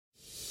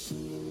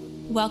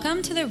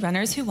Welcome to the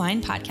Runners Who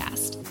Whine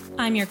podcast.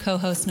 I'm your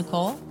co-host,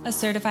 Nicole, a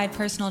certified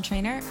personal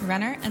trainer,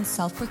 runner, and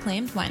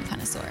self-proclaimed wine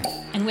connoisseur.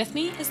 And with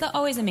me is the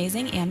always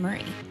amazing Anne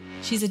Marie.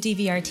 She's a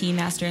DVRT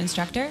master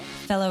instructor,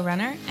 fellow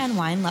runner, and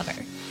wine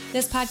lover.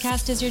 This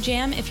podcast is your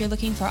jam if you're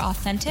looking for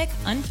authentic,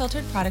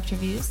 unfiltered product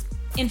reviews,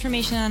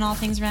 information on all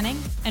things running,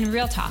 and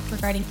real talk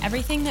regarding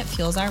everything that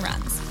fuels our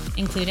runs,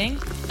 including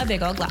a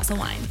big old glass of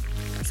wine.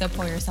 So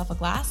pour yourself a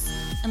glass,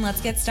 and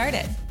let's get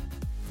started.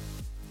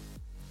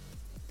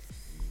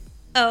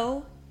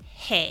 Oh,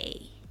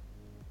 hey.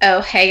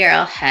 Oh, hey,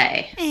 girl,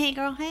 hey. Hey,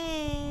 girl,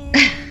 hey.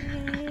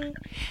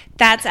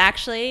 That's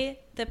actually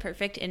the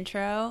perfect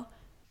intro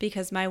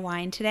because my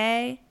wine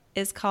today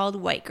is called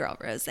White Girl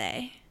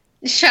Rosé.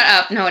 Shut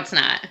up. No, it's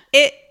not.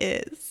 It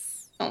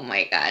is. Oh,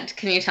 my God.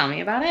 Can you tell me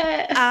about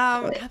it?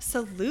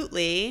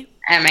 Absolutely.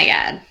 Oh, my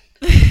God.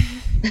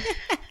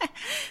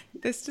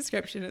 This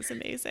description is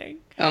amazing.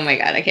 Oh, my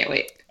God. I can't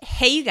wait.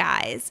 Hey, you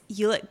guys.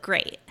 You look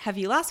great. Have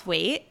you lost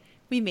weight?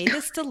 We made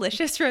this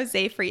delicious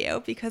rosé for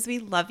you because we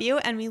love you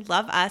and we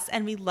love us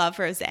and we love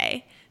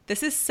rosé.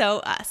 This is so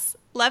us.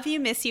 Love you,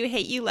 miss you,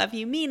 hate you, love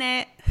you, mean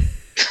it.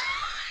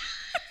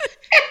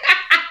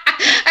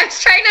 I was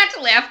trying not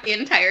to laugh the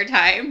entire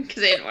time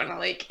because I didn't want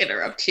to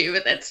interrupt you,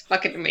 but that's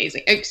fucking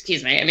amazing.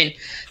 Excuse me. I mean,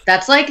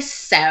 that's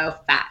so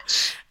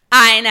fat.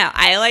 I know.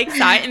 I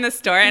saw it in the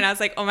store and I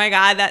was like, oh my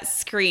God, that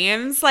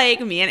screams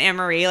like me and Anne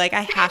Marie.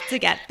 I have to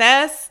get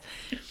this.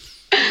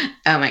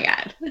 Oh my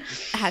God.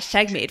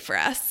 Hashtag made for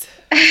us.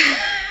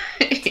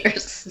 You're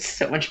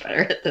so much better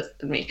at this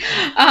than me.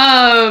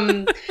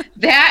 How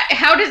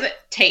does it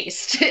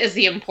taste is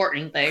the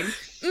important thing.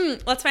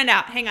 Let's find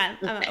out. Hang on.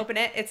 I'm going to open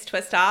it. It's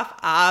twist off.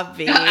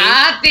 Avi.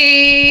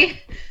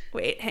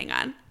 Wait, hang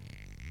on.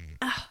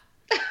 Oh.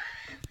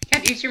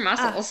 Gotta use your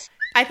muscles.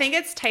 I think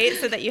it's tight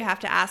so that you have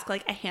to ask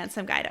a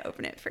handsome guy to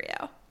open it for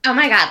you. Oh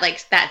my God.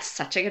 That's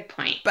such a good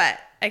point. But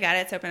I got it.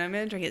 It's open. I'm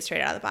going to drink it straight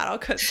out of the bottle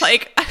because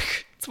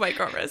it's White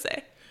Girl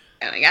Rosé.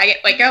 Oh my God. I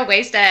get White Girl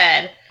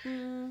wasted.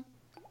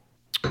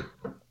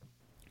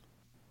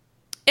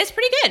 It's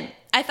pretty good.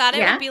 I thought it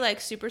would be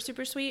super,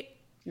 super sweet.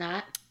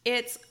 Not.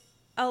 It's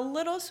a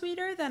little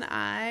sweeter than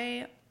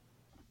I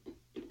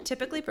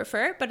typically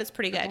prefer, but it's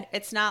pretty good.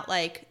 It's not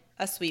like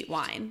a sweet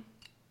wine.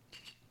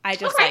 I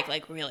just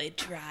like really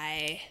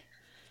dry,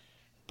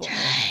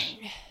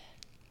 boring,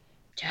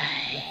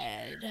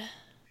 red.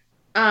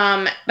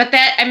 But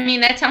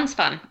that sounds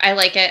fun. I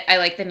like it. I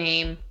like the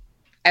name.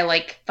 I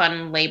like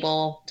fun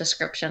label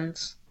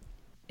descriptions.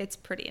 It's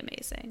pretty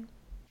amazing.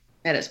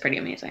 It is pretty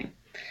amazing.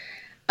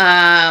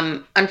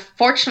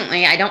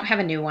 Unfortunately, I don't have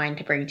a new wine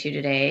to bring to you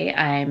today.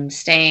 I'm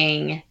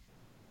staying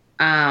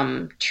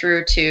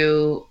true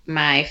to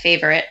my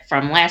favorite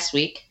from last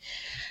week,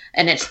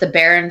 and it's the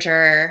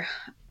Beringer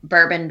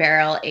Bourbon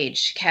Barrel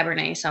Aged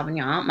Cabernet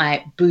Sauvignon,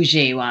 my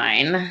bougie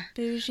wine.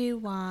 Bougie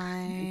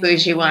wine.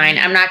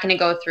 I'm not going to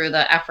go through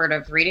the effort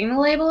of reading the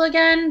label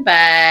again,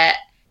 but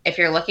if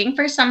you're looking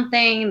for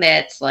something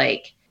that's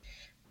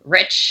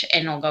rich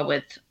and will go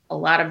with a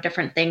lot of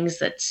different things,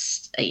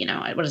 that's,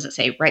 what does it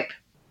say? Ripe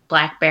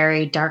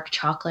blackberry, dark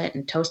chocolate,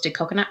 and toasted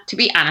coconut. To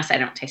be honest, I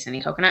don't taste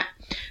any coconut,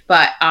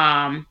 but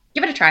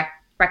give it a try.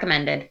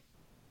 Recommended.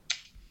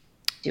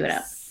 Do it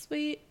up.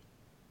 Sweet.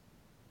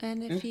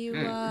 And if you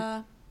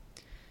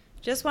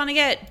just want to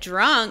get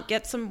drunk,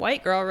 get some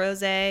White Girl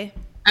Rosé.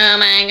 Oh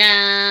my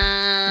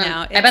God.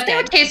 No, I bet that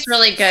would taste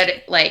really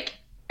good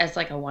as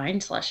a wine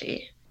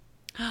slushie.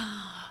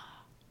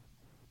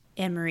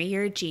 Anne Marie,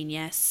 you're a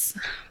genius.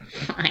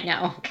 I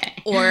know. Okay.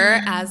 Or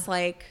as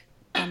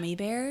gummy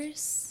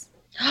bears.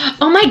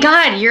 Oh my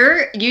God,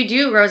 you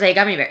do rosé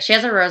gummy bear. She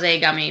has a rosé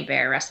gummy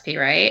bear recipe,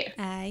 right?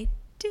 I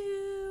do.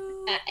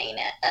 I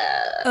know.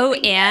 Oh,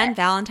 and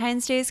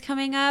Valentine's Day is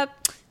coming up.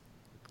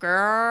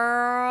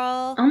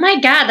 Girl. Oh my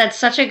God, that's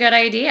such a good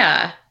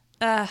idea.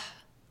 All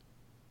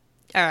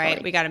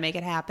right, we got to make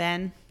it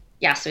happen.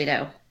 Yes, we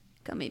do.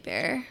 Gummy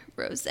bear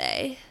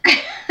rosé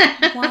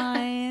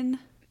wine.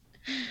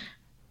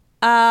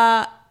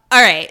 All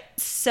right,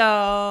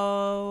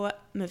 so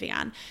moving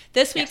on.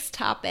 This week's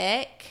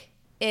topic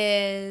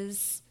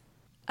is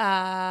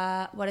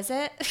what is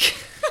it?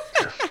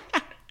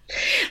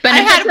 I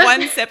had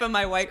one sip of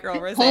my White Girl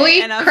Rosé.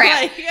 Holy and I'm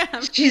crap.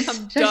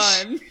 I'm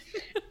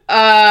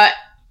done.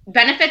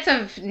 Benefits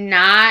of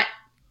not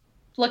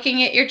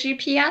looking at your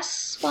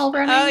GPS while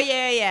running. Oh,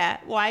 yeah.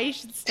 Why you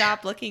should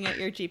stop looking at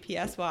your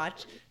GPS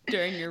watch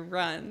during your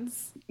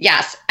runs.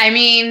 Yes. I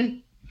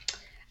mean,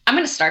 I'm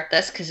going to start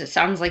this because it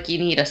sounds like you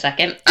need a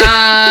second.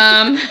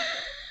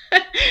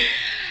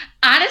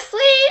 Honestly,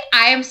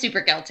 I am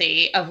super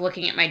guilty of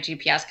looking at my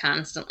GPS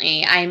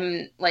constantly.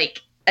 I'm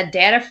a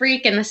data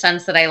freak in the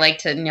sense that I like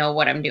to know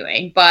what I'm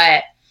doing.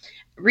 But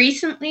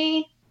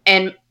recently,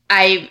 and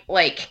I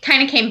like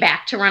kind of came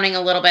back to running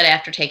a little bit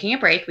after taking a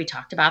break. We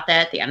talked about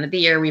that at the end of the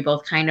year. We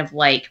both kind of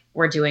like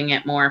were doing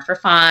it more for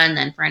fun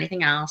than for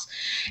anything else.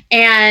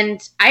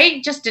 And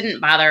I just didn't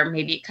bother,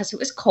 maybe because it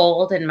was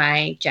cold and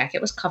my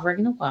jacket was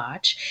covering the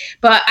watch.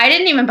 But I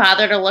didn't even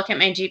bother to look at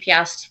my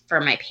GPS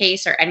for my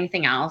pace or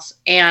anything else.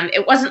 And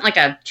it wasn't like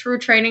a true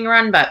training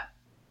run, but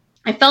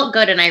I felt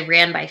good and I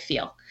ran by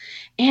feel.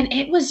 And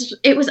it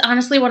was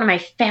honestly one of my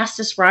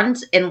fastest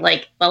runs in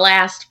like the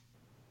last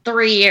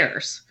 3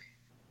 years.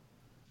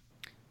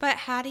 But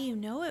how do you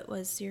know it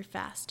was your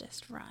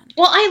fastest run?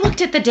 Well, I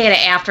looked at the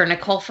data after,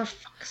 Nicole, for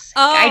fuck's sake.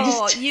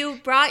 Oh,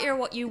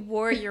 you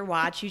wore your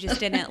watch. You just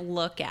didn't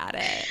look at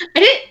it. I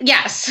didn't,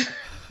 yes.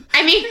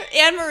 I mean.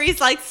 Anne Marie's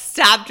like,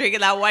 stop drinking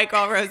that White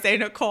Girl Rosé,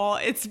 Nicole.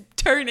 It's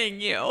turning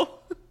you.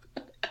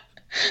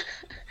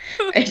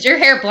 Is your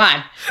hair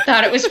blonde?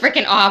 Thought it was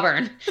freaking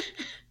auburn.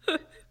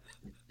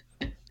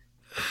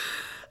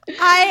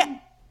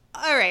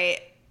 All right.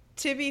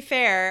 To be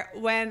fair,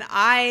 when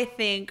I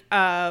think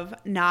of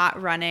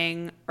not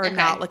running or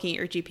not looking at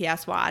your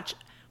GPS watch,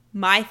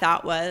 my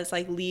thought was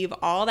like leave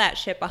all that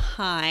shit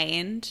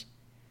behind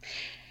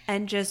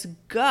and just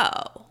go.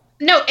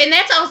 No, and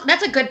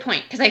that's a good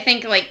point because I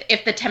think like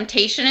if the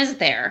temptation is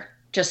there,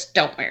 just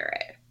don't wear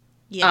it.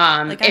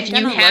 Yeah, like if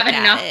you have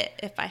enough,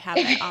 if I have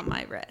it on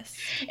my wrist,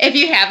 if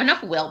you have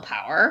enough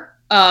willpower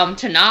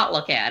to not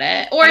look at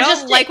it, or I don't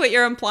just like what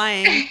you're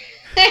implying.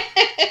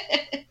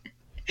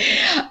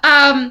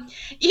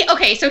 Yeah,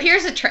 okay, so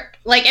here's a trick.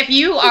 Like if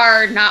you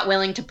are not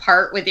willing to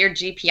part with your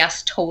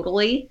GPS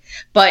totally,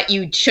 but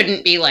you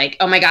shouldn't be like,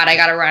 oh my God, I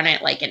got to run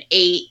it like an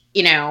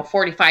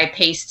 8:45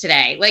 pace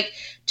today. Like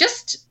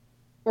just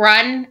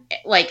run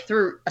like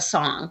through a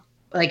song.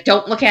 Like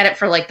don't look at it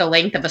for like the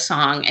length of a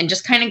song and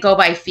just kind of go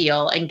by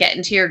feel and get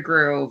into your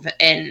groove.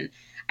 And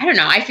I don't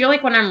know, I feel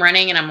like when I'm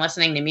running and I'm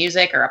listening to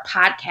music or a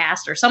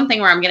podcast or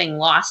something where I'm getting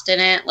lost in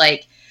it,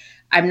 like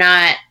I'm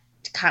not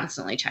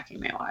constantly checking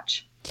my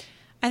watch.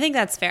 I think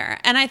that's fair.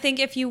 And I think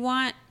if you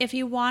want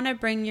to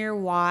bring your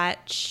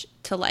watch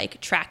to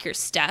like track your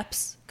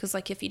steps, because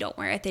like if you don't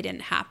wear it, they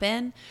didn't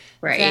happen.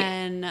 Right.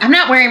 Then I'm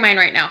not wearing mine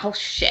right now. Oh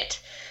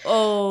shit.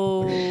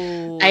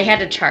 Oh. I had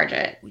to charge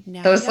it.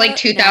 Those like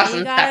 2,000 steps.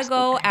 You gotta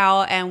go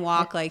out and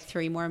walk like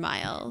 3 more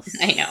miles.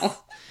 I know.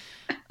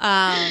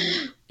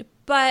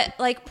 But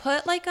like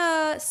put like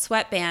a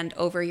sweatband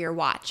over your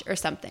watch or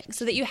something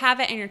so that you have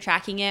it and you're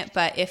tracking it.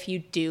 But if you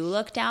do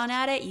look down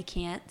at it, you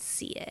can't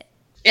see it.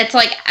 It's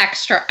like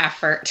extra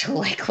effort to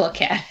like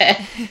look at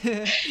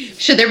it.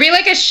 Should there be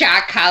like a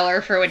shock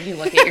collar for when you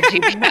look at your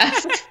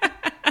GPS?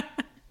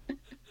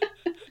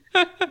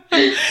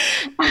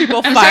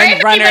 People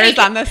find runners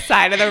on the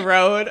side of the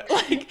road.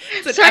 Like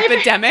it's an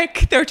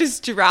epidemic. They're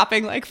just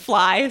dropping like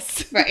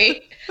flies.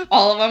 Right.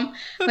 All of them.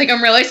 Like,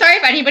 I'm really sorry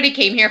if anybody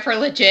came here for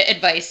legit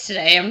advice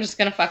today. I'm just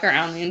going to fuck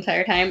around the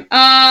entire time.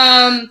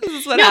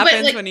 This is what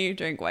happens when you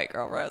drink White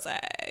Girl Rosé.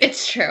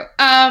 It's true.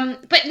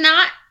 But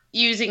not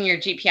using your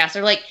GPS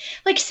or like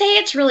say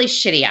it's really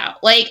shitty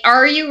out. Like,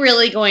 are you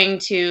really going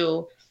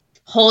to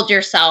hold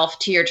yourself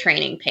to your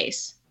training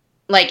pace?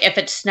 Like if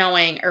it's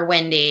snowing or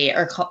windy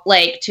or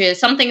like to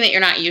something that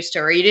you're not used to,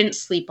 or you didn't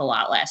sleep a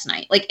lot last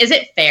night. Like, is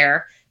it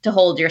fair to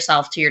hold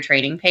yourself to your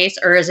training pace,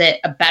 or is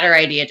it a better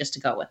idea just to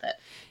go with it?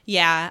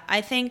 Yeah,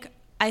 I think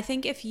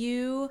if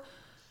you,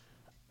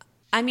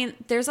 I mean,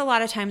 there's a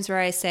lot of times where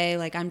I say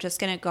like, I'm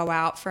just going to go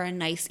out for a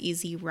nice,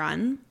 easy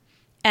run.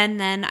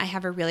 And then I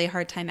have a really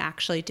hard time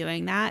actually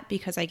doing that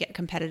because I get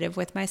competitive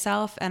with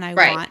myself and I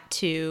want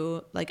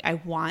to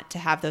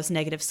have those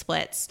negative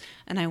splits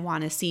and I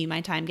want to see my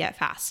time get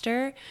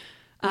faster.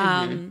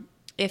 Mm-hmm.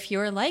 If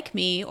you're like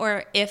me,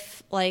 or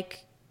if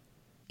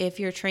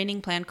your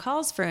training plan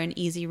calls for an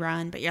easy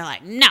run, but you're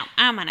like, no,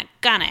 I'm going to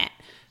gun it.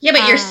 Yeah,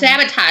 but you're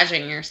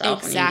sabotaging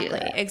yourself. Exactly, when you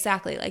do that.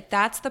 Exactly. Like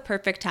that's the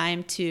perfect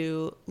time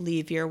to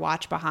leave your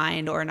watch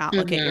behind or not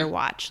look at your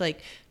watch.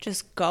 Like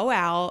just go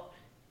out.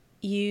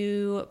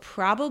 You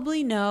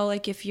probably know,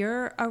 like if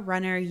you're a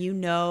runner, you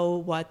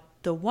know what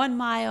the 1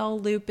 mile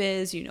loop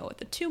is, you know what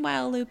the 2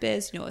 mile loop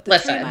is, you know what the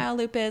 3 mile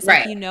loop is.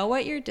 Like you know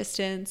what your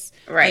distance,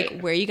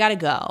 like where you got to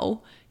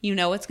go. You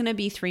know it's going to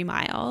be 3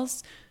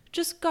 miles.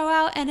 Just go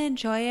out and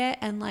enjoy it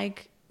and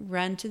like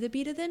run to the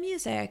beat of the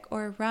music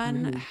or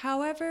run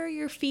however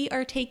your feet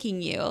are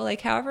taking you,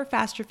 like however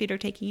fast your feet are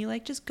taking you,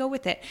 like just go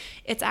with it.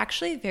 It's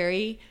actually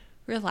very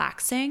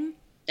relaxing.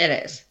 It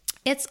is.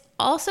 It's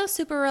also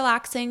super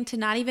relaxing to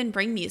not even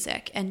bring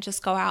music and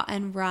just go out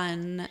and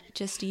run,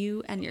 just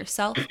you and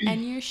yourself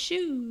and your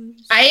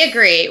shoes. I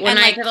agree. When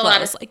I did a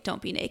lot of like,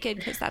 don't be naked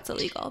because that's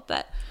illegal,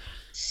 but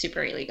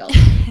super illegal.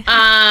 When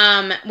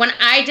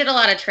I did a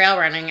lot of trail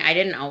running, I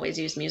didn't always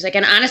use music,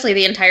 and honestly,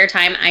 the entire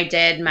time I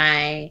did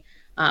my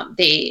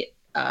Huawei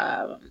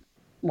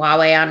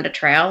on the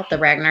trail, the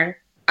Ragnar,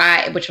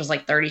 which was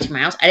like 32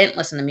 miles. I didn't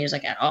listen to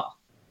music at all.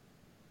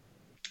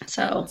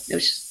 So it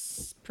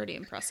was pretty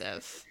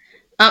impressive.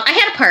 I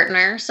had a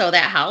partner, so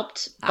that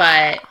helped.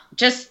 But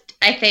just,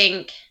 I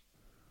think,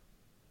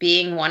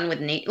 being one with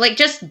nature, like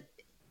just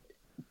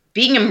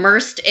being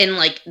immersed in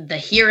like the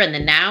here and the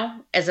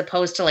now as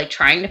opposed to like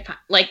trying to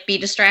like be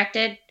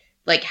distracted,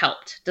 like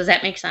helped. Does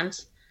that make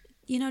sense?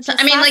 You know, So,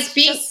 just I mean, last, like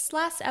being just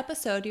last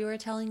episode, you were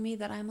telling me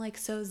that I'm like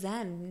so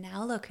zen.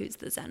 Now look who's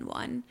the zen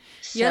one.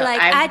 so You're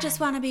like, I just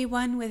want to be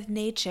one with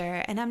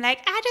nature. And I'm like,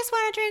 I just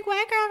want to drink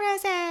white girl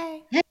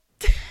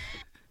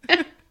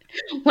rosé.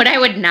 what I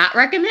would not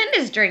recommend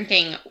is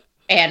drinking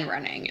and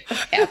running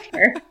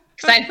after.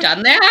 Because I've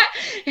done that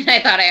and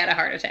I thought I had a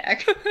heart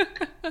attack.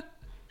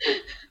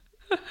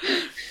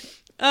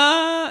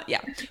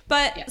 Yeah.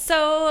 But Yeah.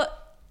 so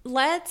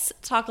let's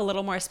talk a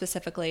little more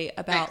specifically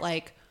about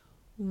like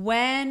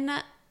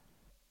what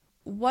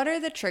are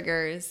the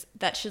triggers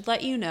that should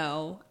let you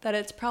know that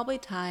it's probably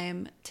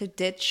time to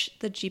ditch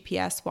the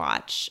GPS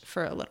watch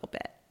for a little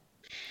bit?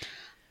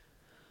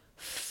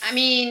 I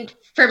mean,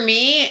 for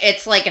me,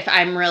 it's like if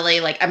I'm really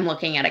like I'm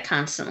looking at it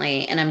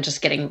constantly and I'm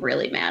just getting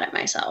really mad at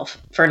myself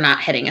for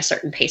not hitting a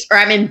certain pace, or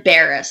I'm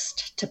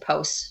embarrassed to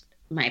post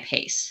my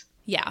pace.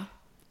 Yeah.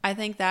 I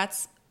think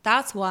that's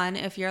one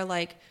if you're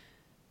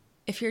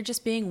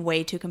just being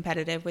way too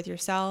competitive with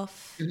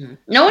yourself. Mm-hmm.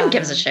 No one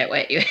gives a shit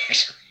what you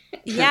actually.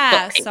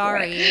 Yeah,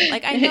 sorry.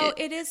 Like I know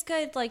it is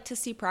good like to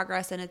see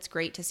progress and it's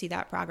great to see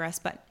that progress,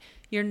 but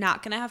you're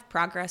not going to have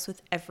progress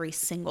with every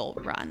single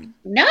run.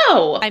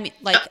 No.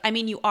 I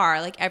mean you are,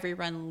 like every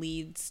run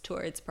leads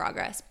towards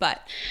progress,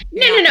 but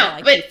No,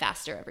 but be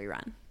faster every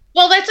run.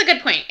 Well, that's a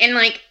good point. And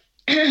like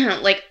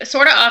like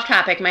sort of off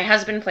topic, my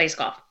husband plays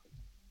golf.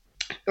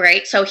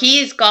 Right? So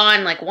he's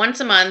gone like once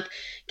a month,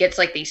 gets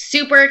like these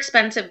super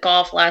expensive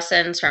golf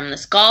lessons from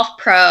this golf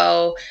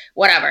pro,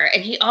 whatever.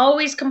 And he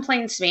always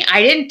complains to me,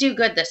 I didn't do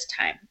good this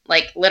time.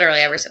 Like literally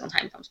every single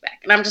time he comes back.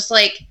 And I'm just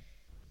like,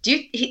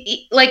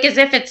 like as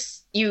if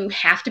it's, you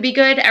have to be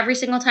good every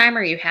single time,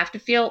 or you have to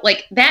feel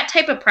like that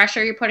type of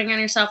pressure you're putting on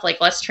yourself. Like,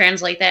 let's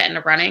translate that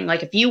into running.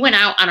 Like if you went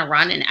out on a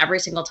run and every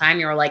single time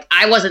you were like,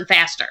 I wasn't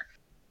faster.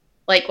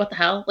 Like, what the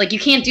hell? Like, you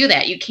can't do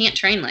that. You can't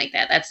train like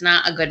that. That's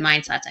not a good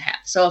mindset to have.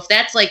 So if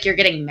that's like you're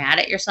getting mad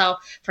at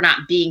yourself for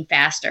not being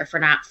faster, for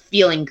not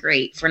feeling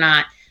great, for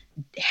not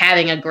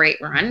having a great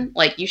run,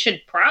 like you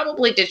should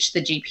probably ditch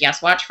the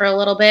GPS watch for a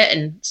little bit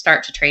and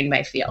start to train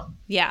by feel.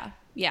 Yeah.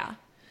 Yeah.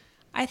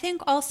 I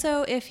think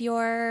also if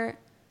you're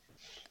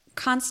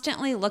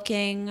constantly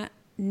looking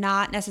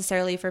not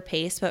necessarily for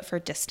pace, but for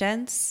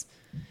distance,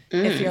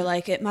 if you're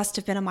like, it must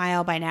have been a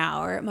mile by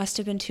now, or it must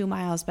have been 2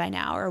 miles by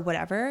now, or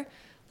whatever,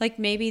 like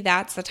maybe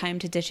that's the time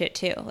to ditch it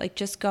too. Like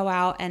just go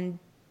out and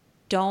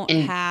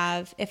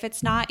if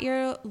it's not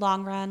your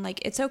long run, like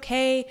it's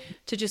okay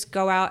to just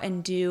go out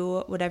and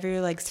do whatever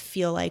your legs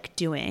feel like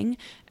doing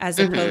as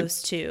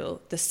opposed to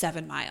the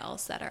 7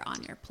 miles that are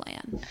on your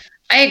plan.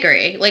 I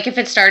agree. Like if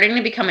it's starting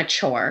to become a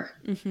chore,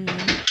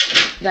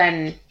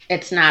 then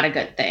it's not a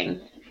good thing.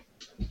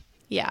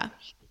 Yeah.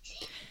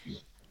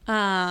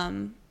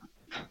 And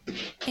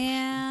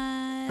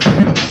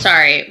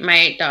sorry,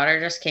 my daughter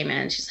just came in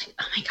and she's like,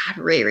 oh my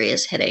God, Riri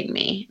is hitting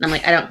me. And I'm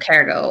like, I don't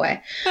care, go away.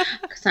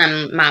 Because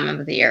I'm mom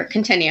of the year.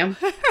 Continue.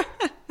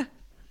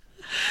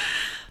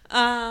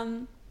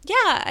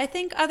 Yeah, I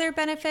think other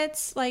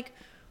benefits, like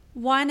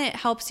one, it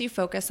helps you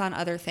focus on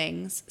other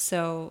things.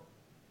 So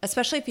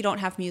especially if you don't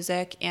have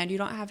music and you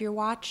don't have your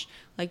watch,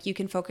 like you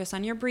can focus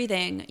on your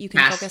breathing, you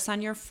can focus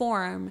on your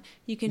form,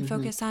 you can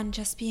focus on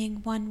just being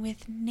one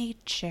with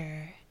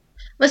nature.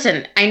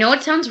 Listen, I know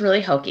it sounds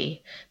really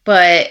hokey,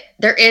 but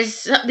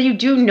you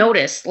do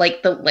notice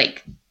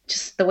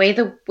just the way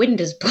the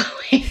wind is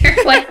blowing.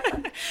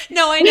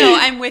 No, I know.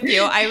 I'm with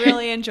you. I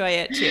really enjoy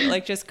it too.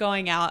 Like just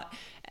going out,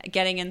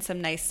 getting in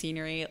some nice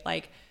scenery,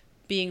 like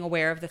being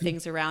aware of the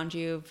things around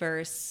you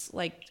versus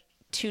like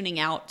tuning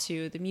out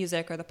to the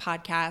music or the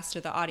podcast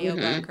or the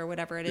audiobook or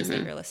whatever it is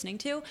that you're listening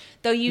to.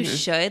 Though you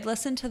should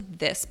listen to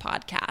this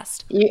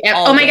podcast.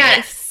 Oh my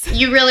God.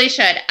 You really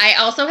should. I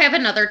also have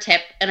another tip,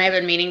 and I've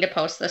been meaning to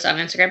post this on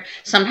Instagram.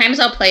 Sometimes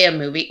I'll play a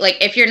movie. Like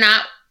if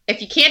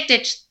you can't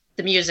ditch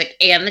the music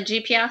and the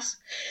GPS,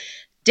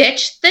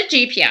 ditch the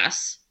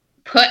GPS,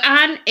 put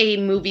on a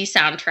movie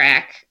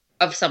soundtrack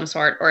of some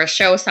sort or a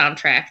show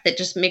soundtrack that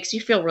just makes you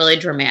feel really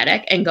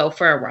dramatic, and go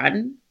for a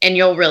run, and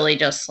you'll really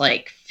just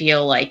like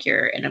feel like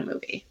you're in a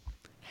movie.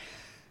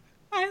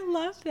 I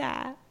love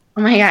that.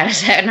 Oh my God,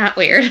 is that not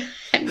weird?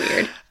 I'm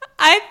weird.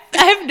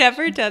 I've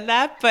never done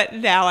that, but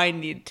now I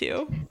need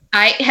to.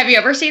 Have you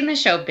ever seen the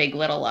show Big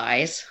Little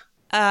Lies?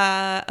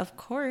 Of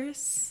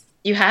course.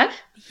 You have?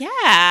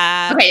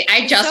 Yeah. Okay,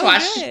 I just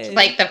watched good.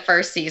 like the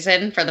first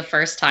season for the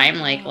first time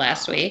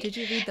last week. Did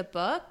you read the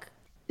book?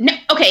 No,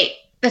 okay.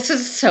 This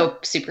is so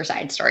super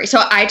side story.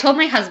 So I told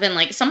my husband,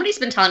 like, somebody's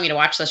been telling me to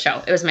watch the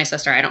show. It was my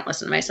sister. I don't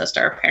listen to my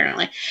sister,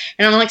 apparently.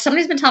 And I'm like,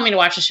 somebody's been telling me to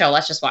watch the show.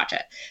 Let's just watch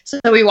it. So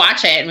we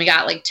watch it, and we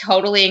got, like,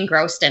 totally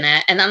engrossed in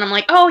it. And then I'm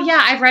like, oh,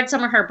 yeah, I've read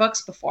some of her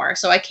books before.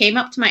 So I came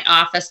up to my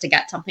office to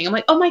get something. I'm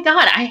like, oh, my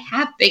God, I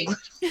have Big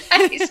Little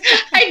Lies.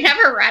 I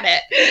never read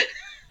it.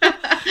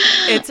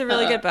 It's a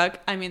really good book.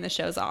 I mean, the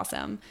show's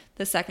awesome.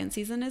 The second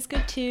season is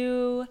good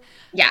too.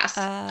 Yes.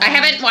 I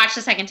haven't watched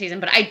the second season,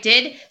 but I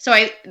did. So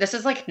this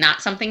is like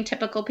not something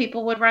typical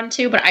people would run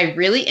to, but I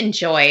really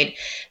enjoyed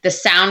the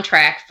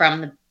soundtrack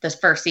from the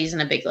first season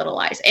of Big Little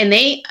Lies. And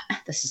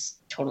this is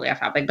totally off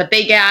topic, but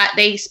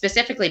they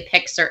specifically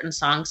pick certain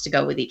songs to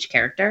go with each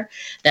character.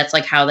 That's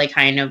like how they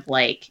kind of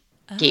like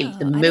gave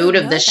the mood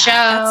of the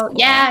show. Cool.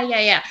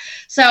 Yeah.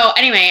 So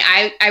anyway,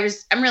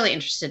 I'm really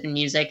interested in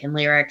music and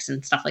lyrics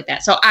and stuff like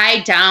that. So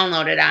I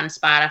downloaded on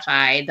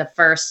Spotify the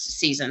first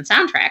season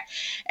soundtrack,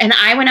 and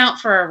I went out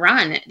for a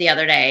run the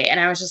other day, and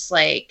I was just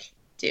like,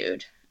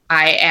 dude,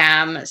 I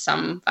am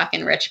some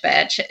fucking rich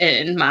bitch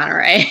in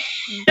Monterey,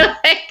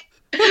 like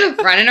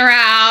running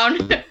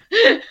around.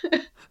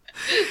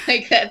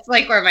 Like that's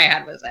like where my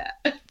head was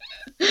at.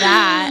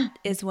 That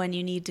is when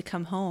you need to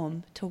come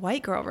home to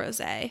White Girl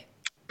Rosé.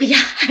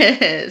 Yeah,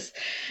 it is.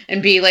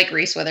 And be like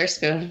Reese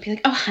Witherspoon and be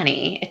like, oh,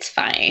 honey, it's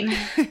fine.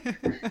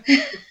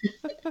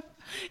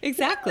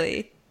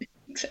 Exactly.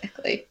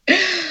 Sorry.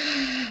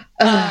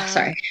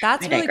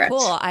 That's really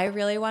cool. I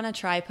really want to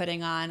try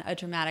putting on a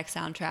dramatic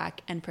soundtrack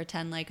and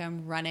pretend like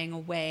I'm running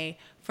away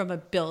from a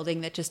building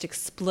that just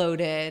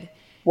exploded.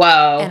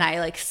 Whoa. And I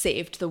like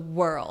saved the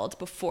world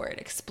before it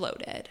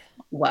exploded.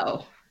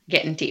 Whoa.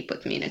 Getting deep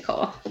with me,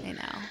 Nicole. I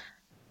know.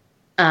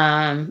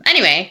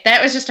 Anyway,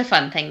 that was just a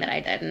fun thing that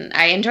I did, and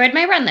I enjoyed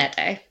my run that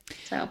day.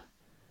 So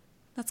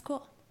that's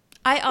cool.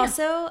 I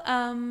also,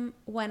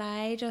 when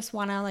I just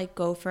want to like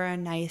go for a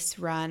nice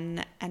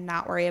run and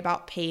not worry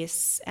about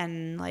pace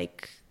and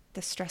like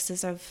the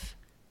stresses of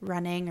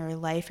running or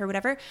life or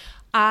whatever,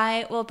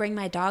 I will bring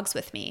my dogs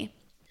with me.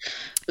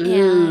 Ooh,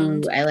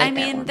 and I like that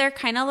mean, one. They're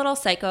kind of little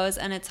psychos,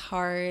 and it's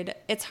hard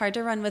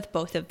to run with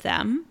both of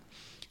them.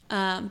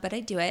 But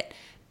I do it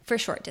for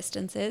short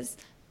distances.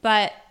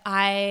 But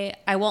I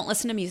won't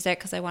listen to music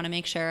because I want to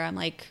make sure I'm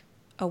like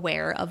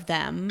aware of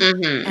them.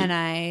 Mm-hmm. And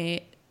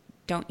I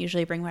don't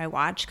usually bring my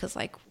watch because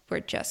like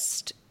we're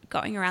just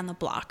going around the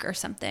block or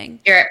something.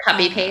 You're at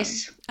puppy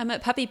pace? I'm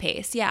at puppy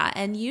pace, yeah.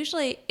 And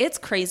usually it's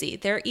crazy.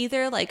 They're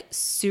either like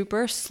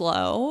super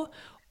slow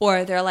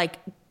or they're like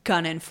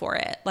gunning for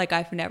it. Like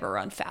I've never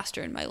run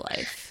faster in my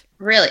life.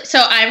 Really?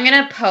 So I'm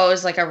going to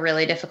pose like a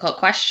really difficult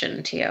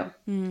question to you.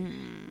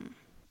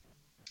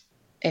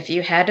 If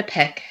you had to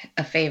pick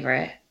a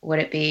favorite, would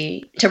it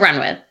be to run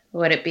with?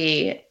 Would it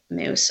be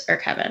Moose or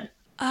Kevin?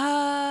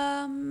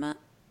 I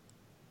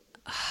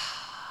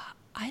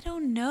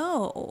don't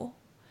know.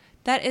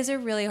 That is a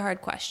really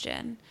hard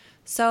question.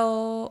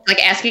 So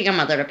like asking a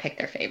mother to pick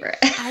their favorite.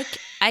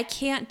 I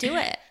can't do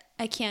it.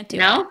 I can't do it.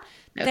 No?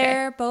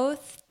 Okay. I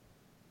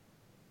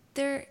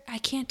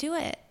can't do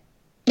it.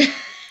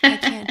 I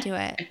can't do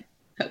it.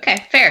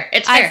 Okay, fair.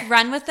 It's fair. I've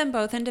run with them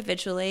both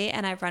individually,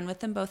 and I've run with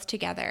them both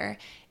together.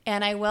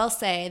 And I will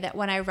say that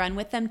when I run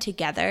with them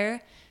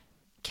together,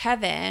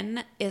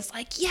 Kevin is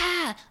like,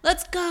 yeah,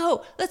 let's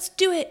go. Let's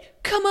do it.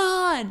 Come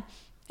on.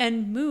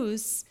 And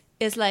Moose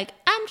is like,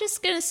 I'm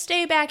just going to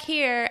stay back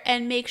here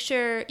and make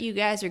sure you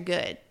guys are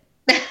good.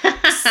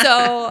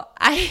 So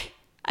I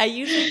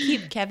usually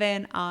keep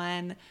Kevin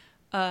on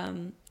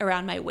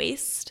around my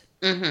waist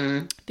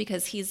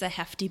because he's a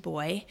hefty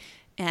boy.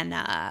 And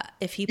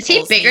if he pulls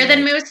Is he bigger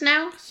than Moose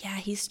now? Yeah,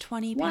 he's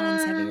 20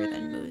 pounds heavier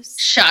than Moose.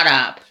 Shut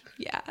up.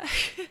 Yeah.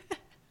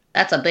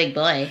 That's a big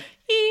boy.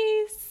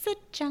 He's a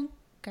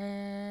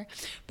junker.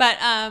 But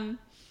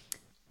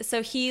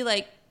so he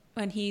like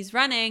when he's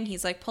running,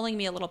 he's like pulling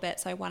me a little bit,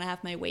 so I want to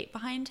have my weight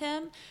behind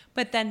him.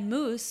 But then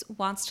Moose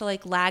wants to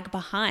like lag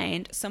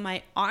behind, so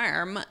my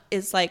arm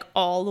is like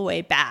all the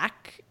way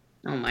back.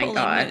 Oh my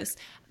God. Moose.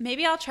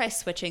 Maybe I'll try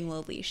switching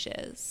the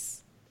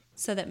leashes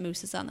so that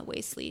Moose is on the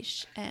waist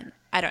leash, and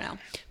I don't know.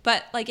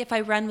 But like if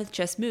I run with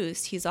just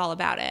Moose, he's all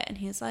about it, and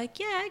he's like,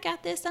 yeah, I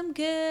got this, I'm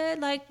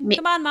good. Like,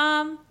 come on,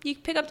 Mom, you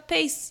can pick up the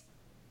pace.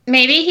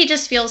 Maybe he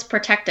just feels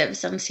protective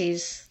since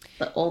he's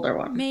the older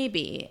one.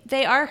 Maybe.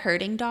 They are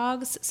herding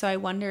dogs, so I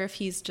wonder if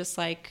he's just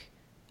like,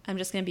 I'm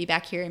just going to be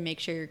back here and make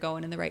sure you're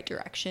going in the right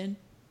direction.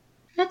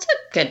 That's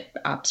a good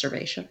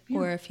observation. Yeah.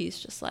 Or if he's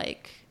just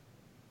like,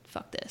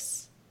 fuck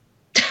this.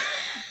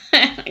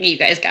 You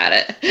guys got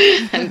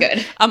it. I'm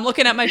good. I'm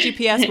looking at my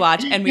GPS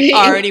watch, and we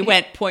already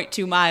went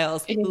 0.2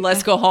 miles.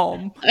 Let's go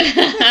home.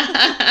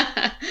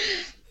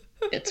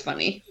 It's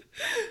funny.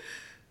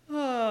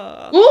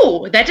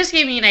 Ooh, that just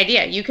gave me an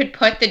idea. You could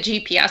put the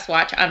GPS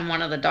watch on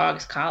one of the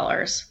dog's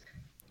collars.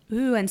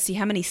 Ooh, and see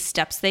how many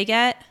steps they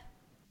get?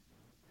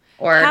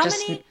 Or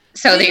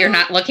so that you're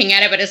not looking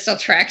at it, but it still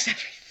tracks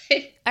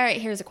everything. All right,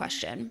 here's a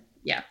question.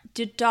 Yeah.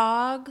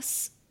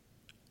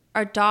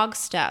 Are dog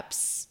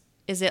steps,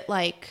 is it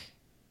like,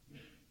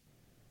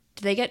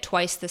 do they get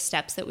twice the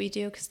steps that we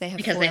do because they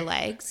have 4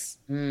 legs?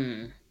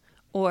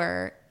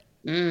 Or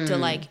do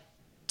like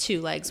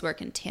 2 legs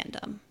work in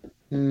tandem?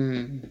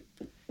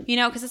 You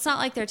know, because it's not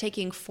like they're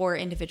taking 4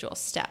 individual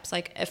steps.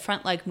 Like a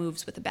front leg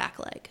moves with a back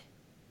leg.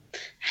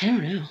 I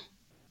don't know.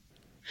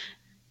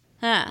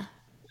 Huh.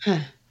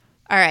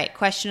 All right,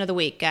 question of the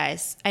week,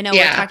 guys. I know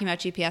we're talking about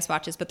GPS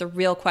watches, but the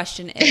real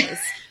question is,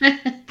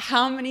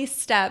 how many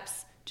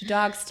steps do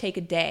dogs take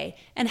a day?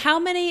 And how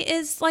many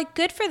is like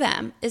good for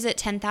them? Is it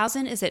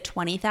 10,000? Is it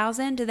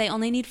 20,000? Do they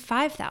only need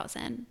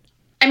 5,000?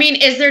 I mean,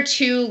 is there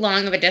too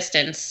long of a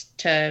distance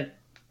to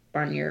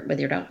run with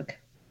your dog?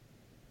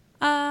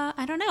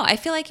 I don't know. I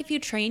feel like if you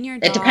train your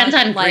dog, It depends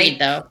on breed,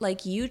 though.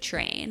 Like you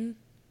train,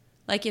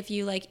 like if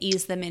you like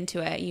ease them into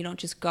it, you don't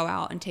just go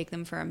out and take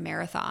them for a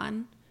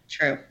marathon.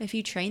 True. If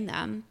you train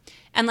them,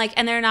 and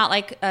they're not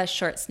like a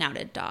short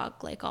snouted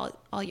dog, like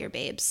all your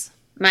babes.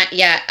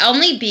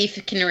 Only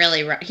Beef can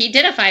really run. He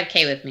did a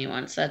 5K with me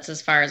once. That's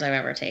as far as I've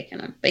ever taken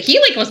him. But he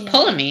like was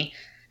pulling me.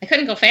 I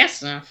couldn't go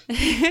fast enough.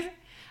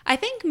 I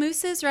think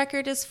Moose's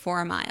record is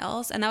 4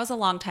 miles, and that was a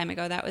long time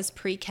ago. That was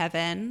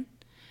pre-Kevin.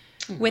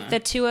 With the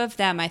two of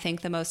them, I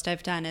think the most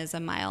I've done is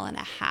 1.5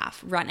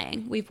 miles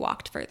running. We've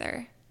walked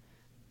further,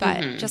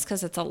 but just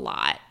because it's a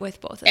lot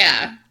with both of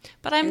them.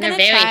 But I'm gonna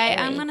try.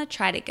 I'm gonna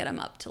try to get them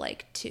up to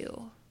like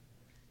 2,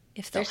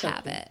 if they'll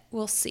have it.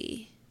 We'll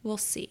see.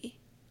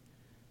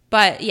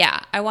 But yeah,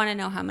 I want to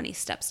know how many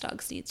steps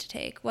dogs need to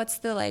take. What's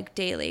the like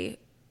daily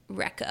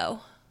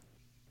reco?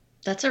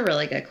 That's a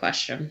really good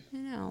question. I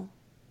know.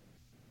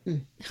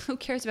 Who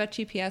cares about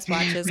GPS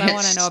watches? I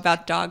want to know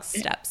about dog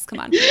steps. Come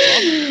on,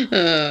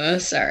 people.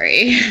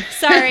 Sorry,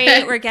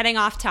 we're getting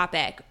off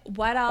topic.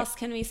 What else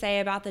can we say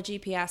about the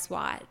GPS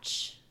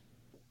watch?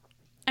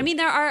 I mean,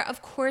 there are,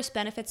 of course,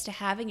 benefits to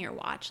having your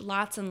watch.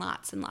 Lots and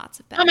lots and lots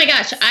of benefits. Oh my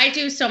gosh, I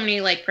do so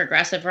many like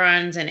progressive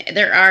runs, and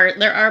there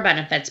are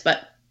benefits.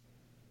 But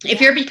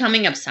if you're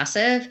becoming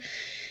obsessive,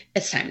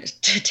 it's time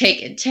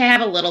to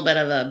have a little bit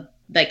of a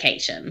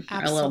vacation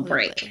or a little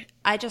break.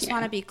 I just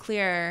want to be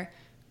clear.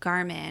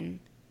 Garmin,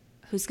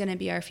 who's going to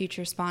be our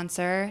future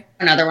sponsor.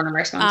 Another one of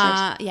our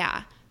sponsors.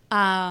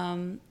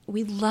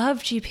 We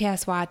love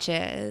GPS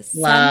watches.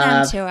 Send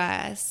them to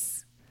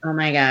us. Oh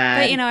my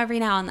God. But, every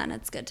now and then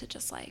it's good to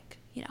just like,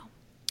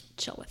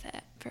 chill with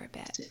it for a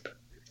bit.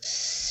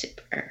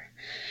 Super.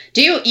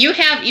 Do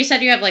you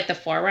said you have like the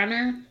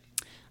Forerunner?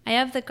 I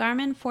have the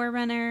Garmin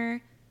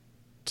Forerunner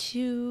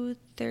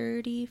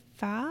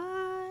 235.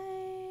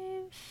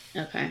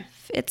 Okay.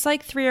 It's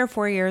like 3 or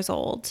 4 years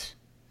old.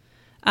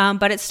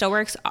 But it still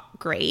works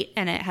great,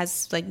 and it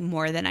has like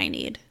more than I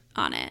need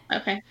on it.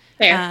 Okay,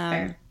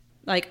 fair.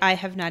 Like I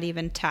have not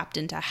even tapped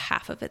into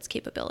half of its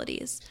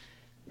capabilities.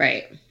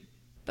 Right.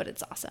 But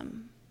it's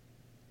awesome.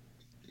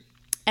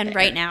 And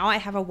right now I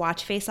have a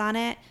watch face on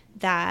it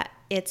that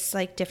it's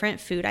like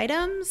different food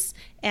items,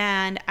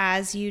 and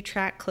as you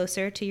track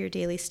closer to your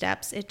daily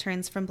steps, it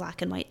turns from black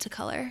and white to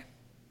color.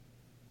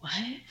 What?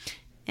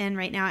 And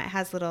right now it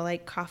has little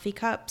like coffee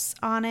cups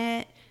on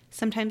it.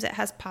 Sometimes it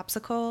has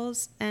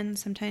popsicles, and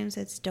sometimes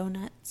it's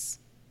donuts.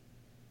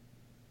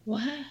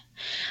 What?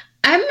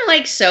 I'm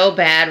like so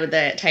bad with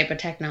that type of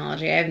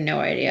technology. I have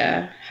no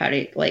idea how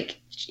to like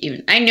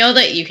even. I know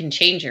that you can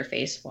change your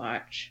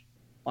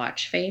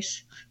watch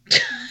face.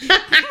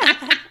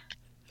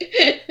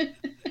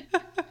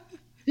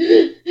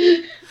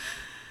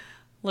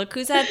 Look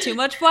who's had too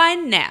much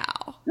wine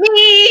now.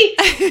 Me.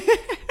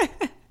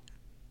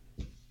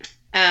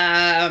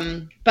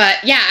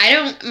 But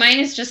yeah, mine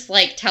is just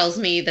like tells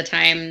me the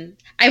time.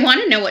 I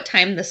want to know what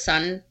time the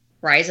sun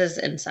rises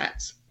and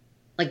sets.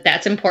 Like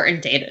that's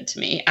important data to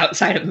me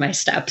outside of my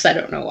steps. I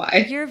don't know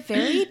why. You're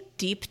very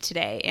deep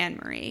today,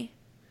 Anne-Marie.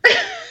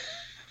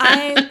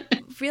 I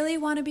really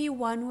want to be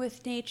one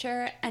with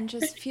nature and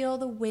just feel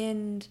the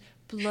wind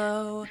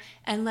blow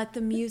and let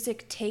the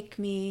music take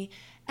me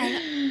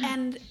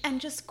and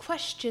just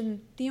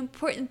question the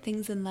important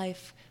things in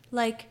life,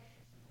 like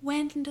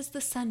when does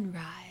the sun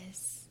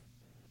rise?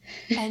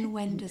 And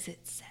when does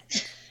it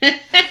set?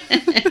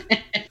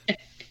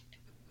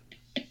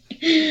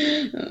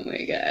 Oh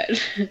my God.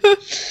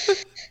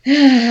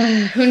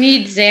 Who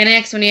needs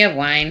Xanax when you have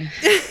wine?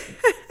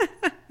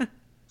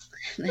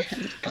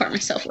 Pour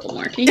myself a little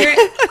more. Can you hear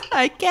it?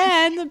 I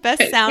can. The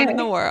best sound in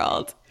the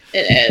world.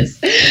 It is.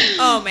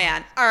 Oh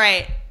man. All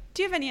right.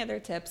 Do you have any other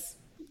tips?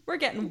 We're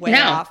getting way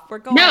off. We're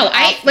going.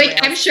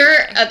 I'm sure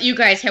you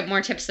guys have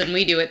more tips than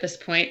we do at this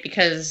point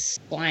because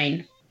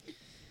wine.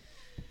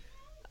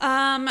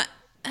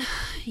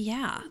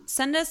 Yeah.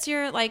 Send us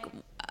your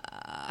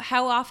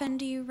how often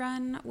do you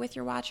run with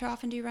your watch? How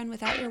often do you run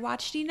without your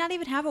watch? Do you not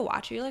even have a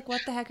watch? Are you like,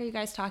 what the heck are you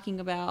guys talking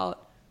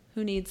about?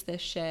 Who needs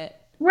this shit?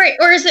 Right.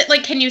 Or is it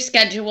like, can you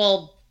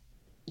schedule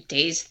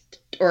days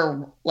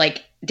or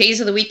like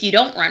days of the week you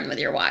don't run with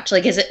your watch?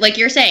 Like, is it like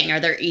you're saying, are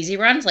there easy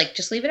runs? Like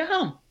just leave it at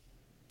home.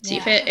 See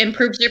if it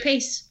improves your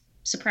pace.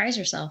 Surprise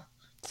yourself.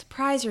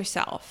 Surprise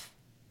yourself.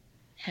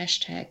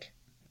 Hashtag.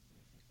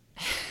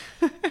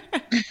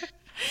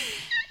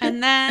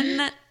 And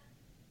then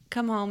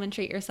come home and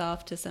treat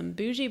yourself to some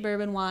bougie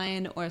bourbon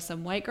wine or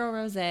some white girl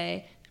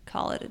rosé.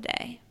 Call it a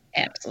day.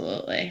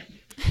 Absolutely.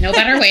 No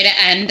better way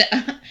to end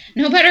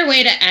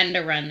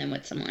a run than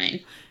with some wine.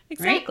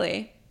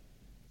 Exactly.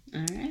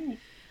 Right?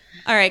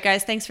 All right,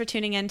 guys. Thanks for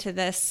tuning in to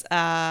this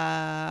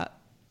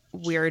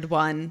weird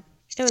one.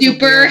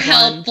 Super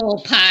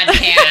helpful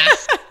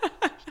podcast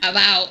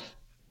about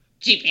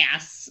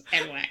GPS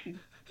and wine.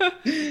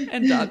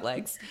 And dog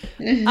legs.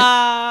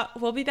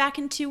 We'll be back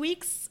in 2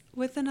 weeks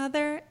with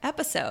another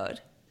episode.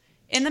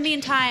 In the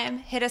meantime,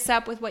 hit us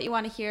up with what you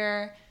want to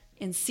hear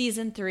in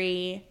season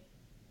 3.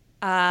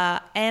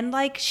 And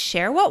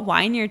share what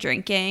wine you're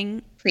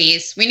drinking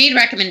Please. We need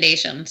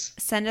recommendations.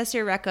 Send us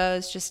your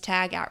recos. Just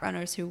tag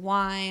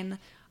 @RunnersWhoWhine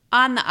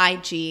on the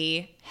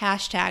IG.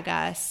 Hashtag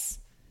us.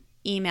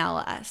 Email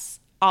us.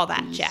 All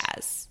that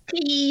jazz.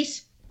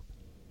 Please.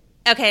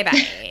 Okay,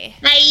 bye.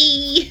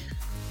 Bye.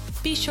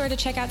 Be sure to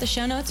check out the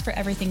show notes for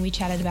everything we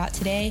chatted about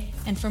today.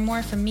 And for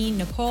more from me,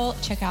 Nicole,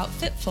 check out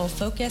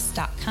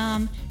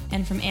fitfulfocus.com,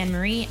 and from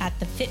Anne-Marie at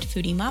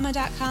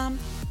thefitfoodiemama.com.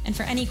 And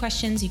for any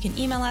questions, you can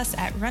email us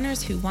at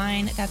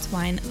runnerswhowhine, that's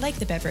wine like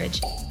the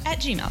beverage,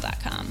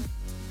 @gmail.com.